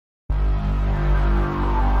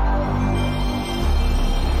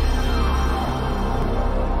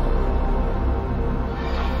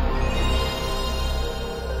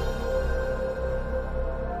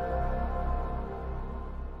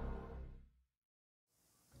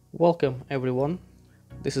Welcome everyone,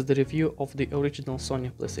 this is the review of the original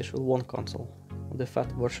Sony PlayStation 1 console, the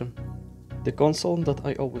fat version. The console that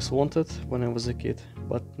I always wanted when I was a kid,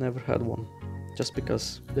 but never had one, just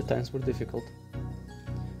because the times were difficult.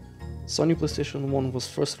 Sony PlayStation 1 was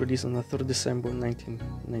first released on the 3rd December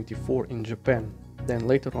 1994 in Japan, then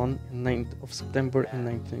later on 9th of September in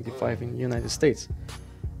 1995 in the United States,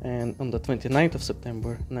 and on the 29th of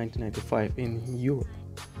September 1995 in Europe.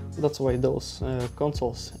 That's why those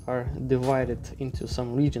consoles are divided into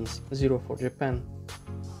some regions: 0 for Japan,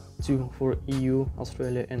 2 for EU,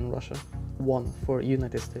 Australia and Russia, 1 for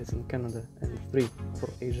United States and Canada, and 3 for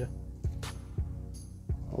Asia.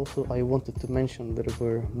 Also, I wanted to mention there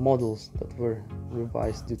were models that were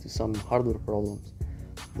revised due to some hardware problems.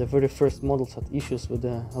 The very first models had issues with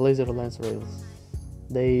the laser lens rails.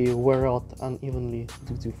 They wear out unevenly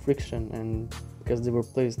due to friction and because they were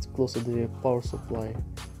placed close to the power supply,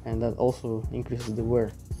 and that also increases the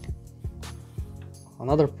wear.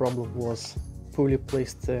 Another problem was poorly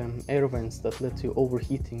placed air vents that led to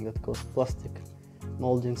overheating that caused plastic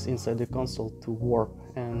moldings inside the console to warp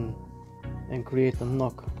and create a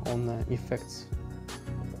knock on effects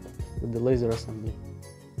with the laser assembly.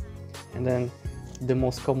 And then the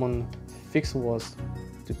most common fix was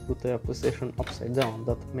to put the PlayStation upside down.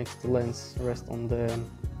 That makes the lens rest on the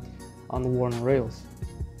unworn rails.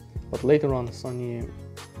 But later on, Sony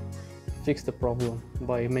fixed the problem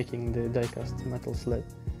by making the die-cast metal sled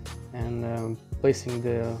and placing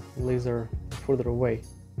the laser further away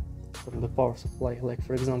from the power supply. Like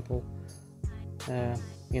for example,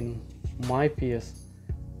 in my PS,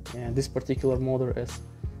 this particular model is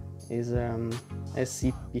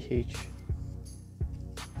SCPH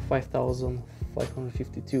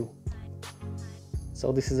 5552.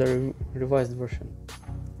 So this is a revised version.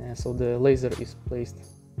 So the laser is placed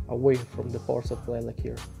away from the power supply, like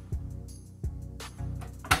here.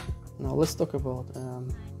 Now let's talk about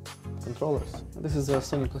controllers. This is a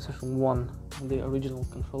Sony PlayStation 1, the original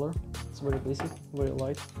controller. It's very basic, very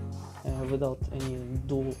light, without any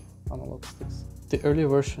dual analog sticks. The earlier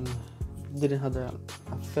version didn't have a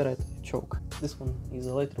ferrite choke. This one is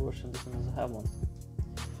a later version, this one doesn't have one.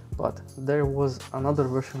 But there was another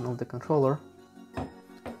version of the controller.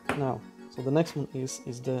 Now, so the next one is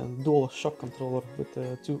the dual shock controller with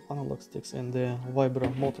the 2 analog sticks and the vibra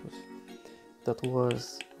motors that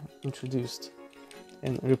was introduced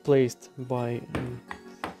and replaced by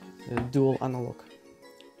a dual analog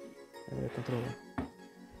controller.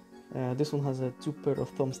 This one has a 2 pair of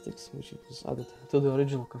thumbsticks, which was added to the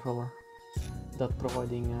original controller, that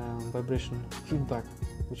providing vibration feedback,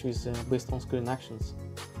 which is based on screen actions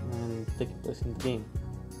and taking place in the game,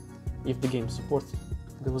 if the game supports it.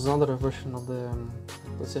 There was another version of the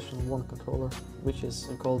PlayStation 1 controller, which is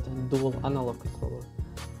called a dual analog controller.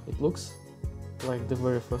 It looks like the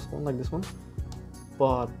very first one, like this one,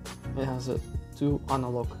 but it has 2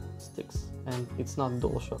 analog sticks and it's not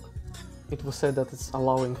DualShock. It was said that it's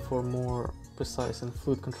allowing for more precise and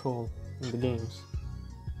fluid control in the games,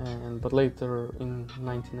 but later in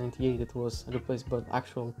 1998 it was replaced by an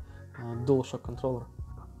actual DualShock controller.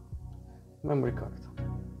 Memory card,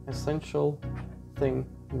 essential thing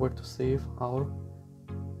where to save our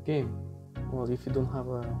game. Well, if you don't have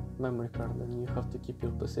a memory card, then you have to keep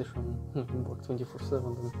your PlayStation work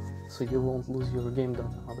 24/7, so you won't lose your game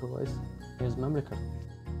data. Otherwise, here's memory card.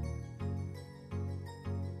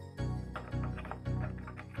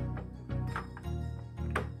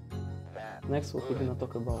 Next, what we're gonna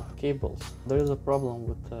talk about cables. There is a problem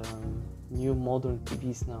with new modern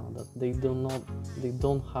TVs now, that they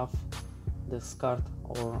don't have the SCART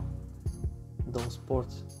or those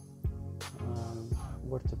ports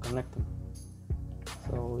where to connect them.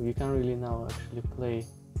 So you can really now actually play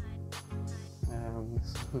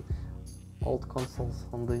old consoles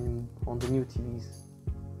on the new TVs.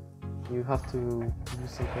 You have to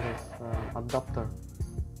use some kind of adapter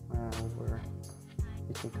where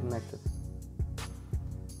you can connect it.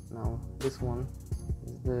 Now this one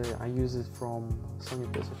is I use it from Sony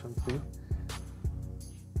PlayStation 3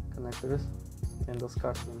 connectors and the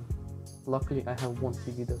SCART one. Luckily I have one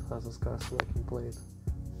TV that has a SCART, so I can play it.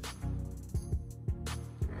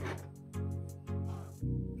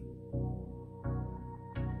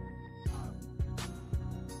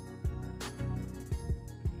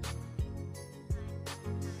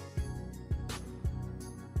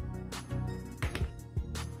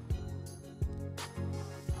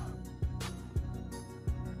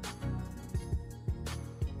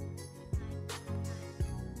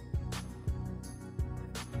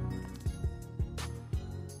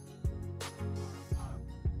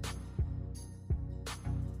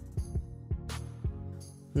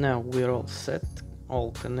 Now we're all set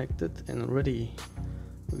all connected and ready.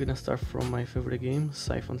 We're gonna start from my favorite game,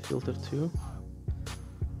 Siphon Filter 2.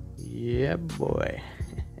 Yeah, boy.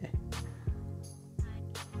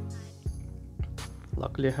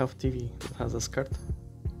 Luckily I have TV that has a SCART,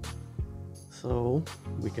 so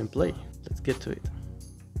we can play. Let's get to it.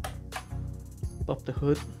 Pop the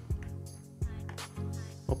hood,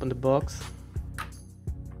 open the box,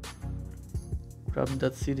 grab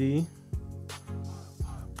that CD,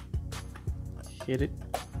 hit it,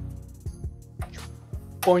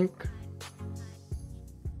 boink.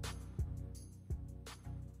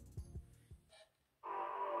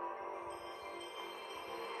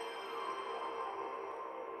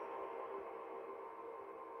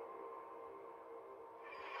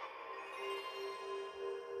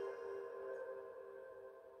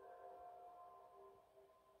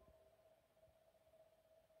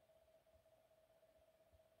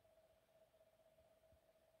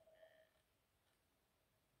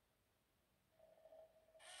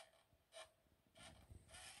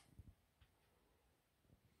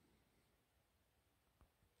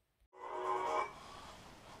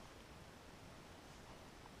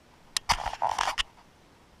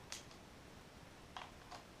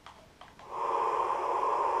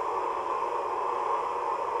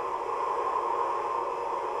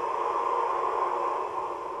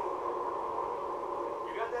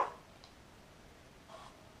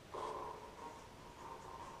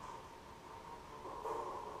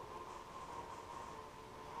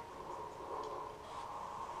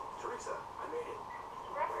 I made it.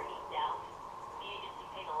 Record down. The agency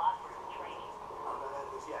paid a lot for some training. I'm not out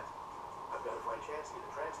of this yet. I've got to find Chance to get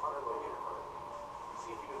a transponder locator from it. See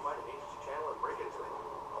if you can find an agency channel and break into it.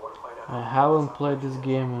 I want to find out. I haven't played this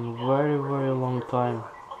game in a very long time.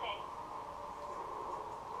 Okay.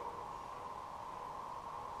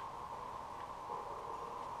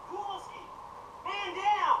 Kowalski! Man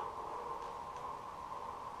down!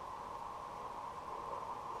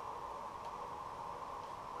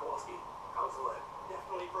 Kowalski, how's the leg?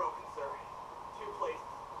 Definitely broken, sir. 2 places.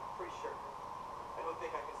 Pretty sure. I don't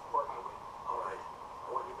think I can support my weight. All right.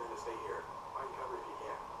 I want you men to stay here. Find cover if you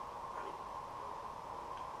can. I need...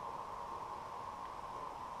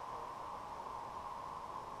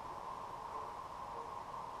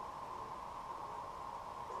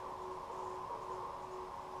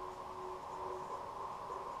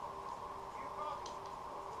 You copy?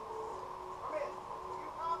 Come in. You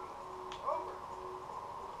copy? Over.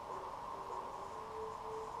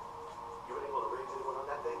 You been able to raise anyone on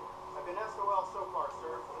that thing? I've been SOL so far,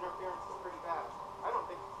 sir. Interference is pretty bad. I don't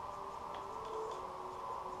think...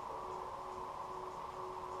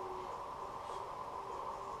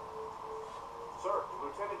 Sir,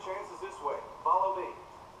 Lieutenant Chance is this way. Follow me.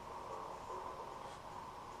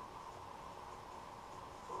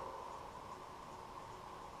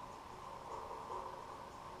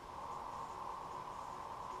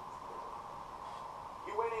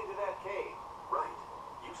 You went into that cave. Right.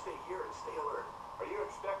 You stay here and stay alert. Are you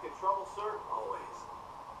expecting trouble, sir? Always.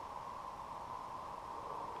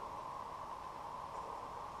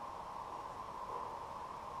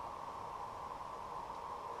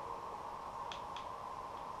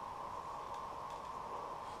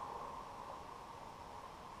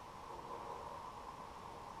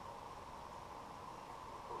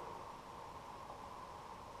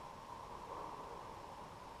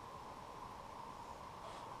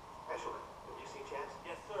 Eshelman, have you seen Chance?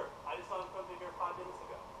 Yes, sir. I just saw him come through here 5 minutes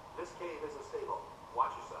ago. This cave isn't stable.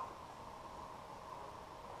 Watch yourself.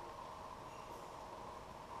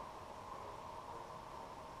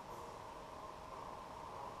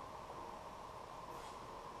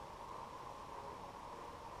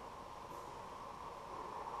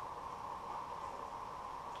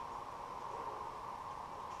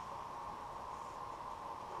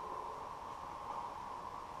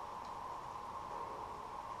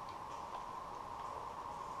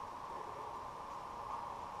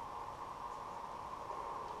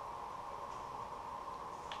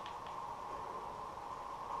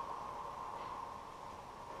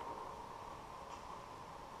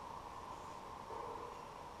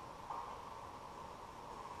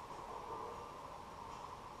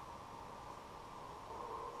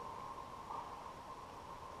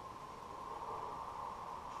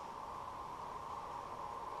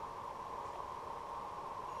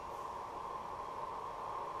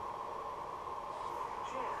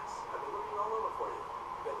 Chance, I've been looking all over for you.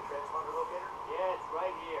 You got the transponder locator? Yeah, it's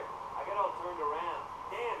right here. I got all turned around.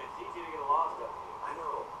 Damn, it's easy to get lost up here. I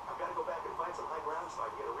know. I've got to go back and find some high ground so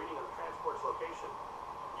I can get a reading of the transport's location.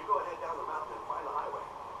 You go ahead down the mountain and find the highway.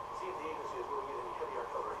 See if the agency is moving in any heavy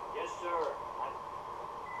artillery. Yes, sir.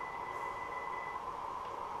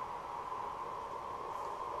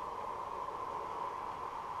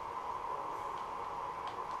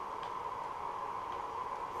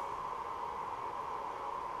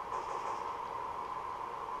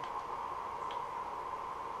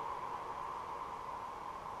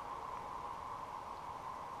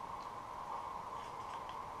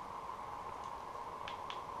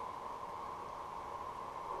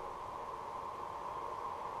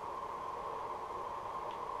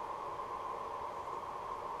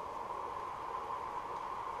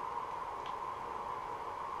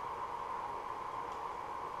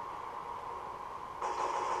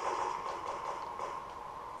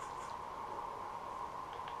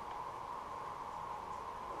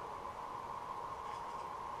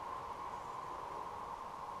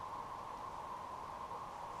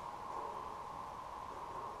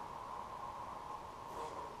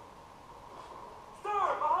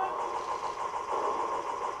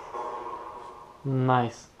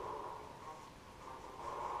 Nice.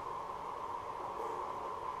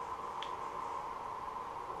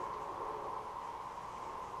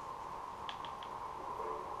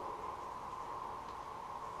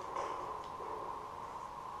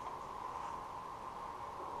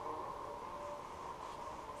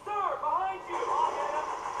 Sir, behind you! On, Adam!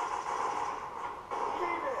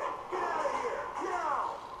 David, get out of here!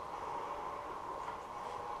 Now!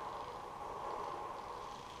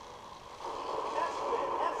 Esselman,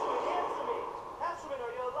 answer me! Esselman,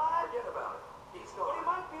 are you alive? Forget about it. He's But he gone.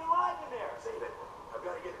 might be alive in there. Save it. I've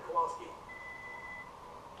got to get to Kowalski.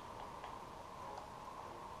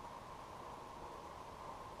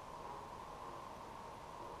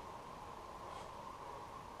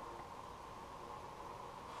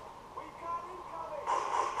 We got incoming!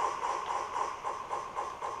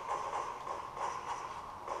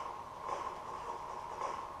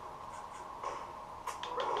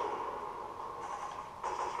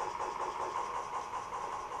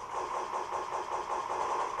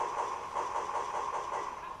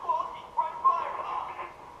 Kowalski, right fire!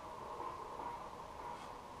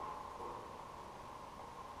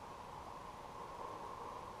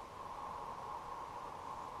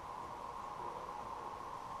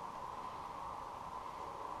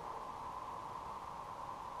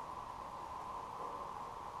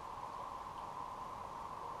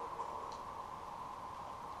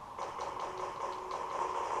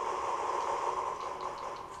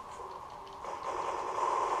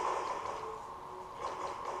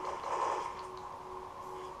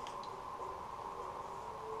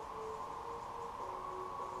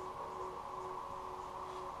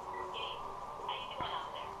 Hey, how you doing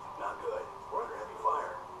out there? Not good. We're under heavy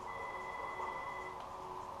fire.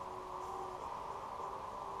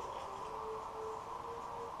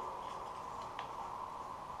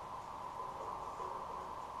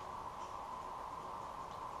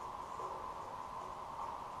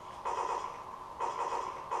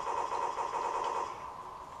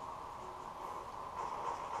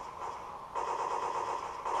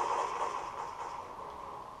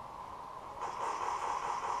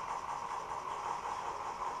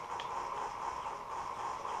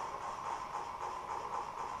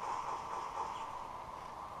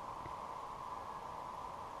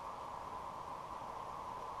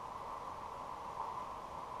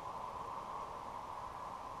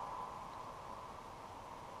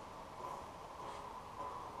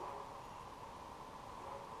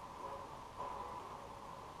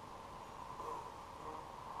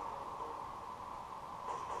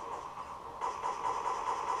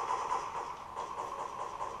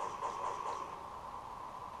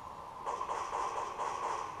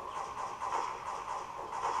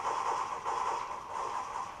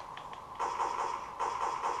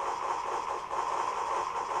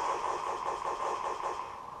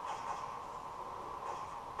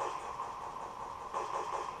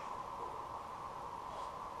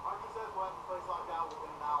 Archie says we'll have the place locked down within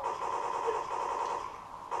an hour.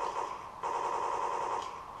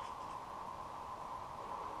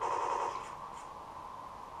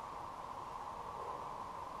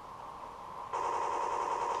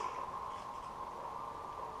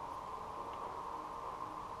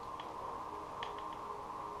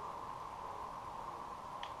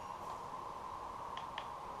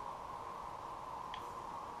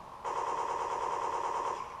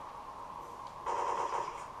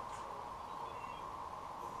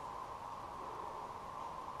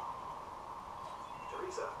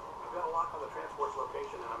 Teresa, I've got a lock on the transport's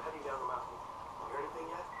location and I'm heading down the mountain. Hear anything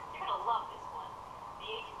yet? You're gonna love this one. The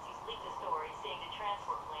agency's leaked a story saying the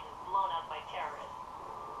transport plane was blown up by terrorists.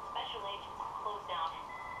 Special agents closed down.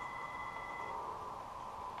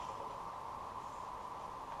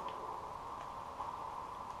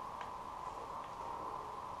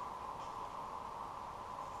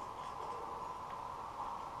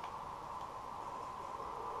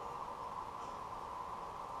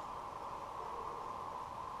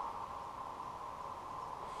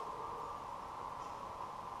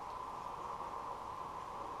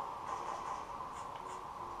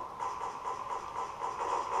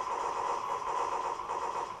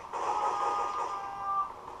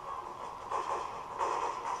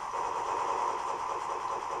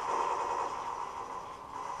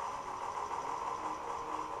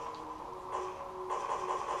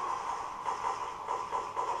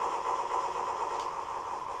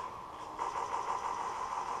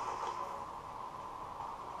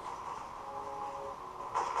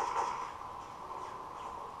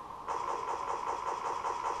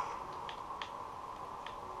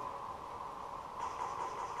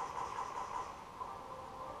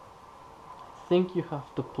 think you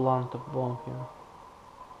have to plant a bomb here.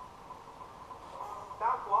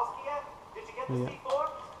 Found Kowalski yet? Did you get the Yeah. C4?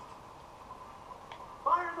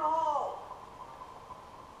 Fire in the hole!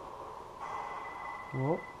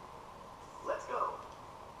 Oh, Let's go.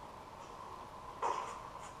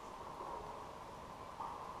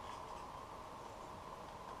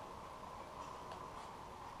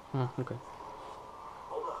 okay.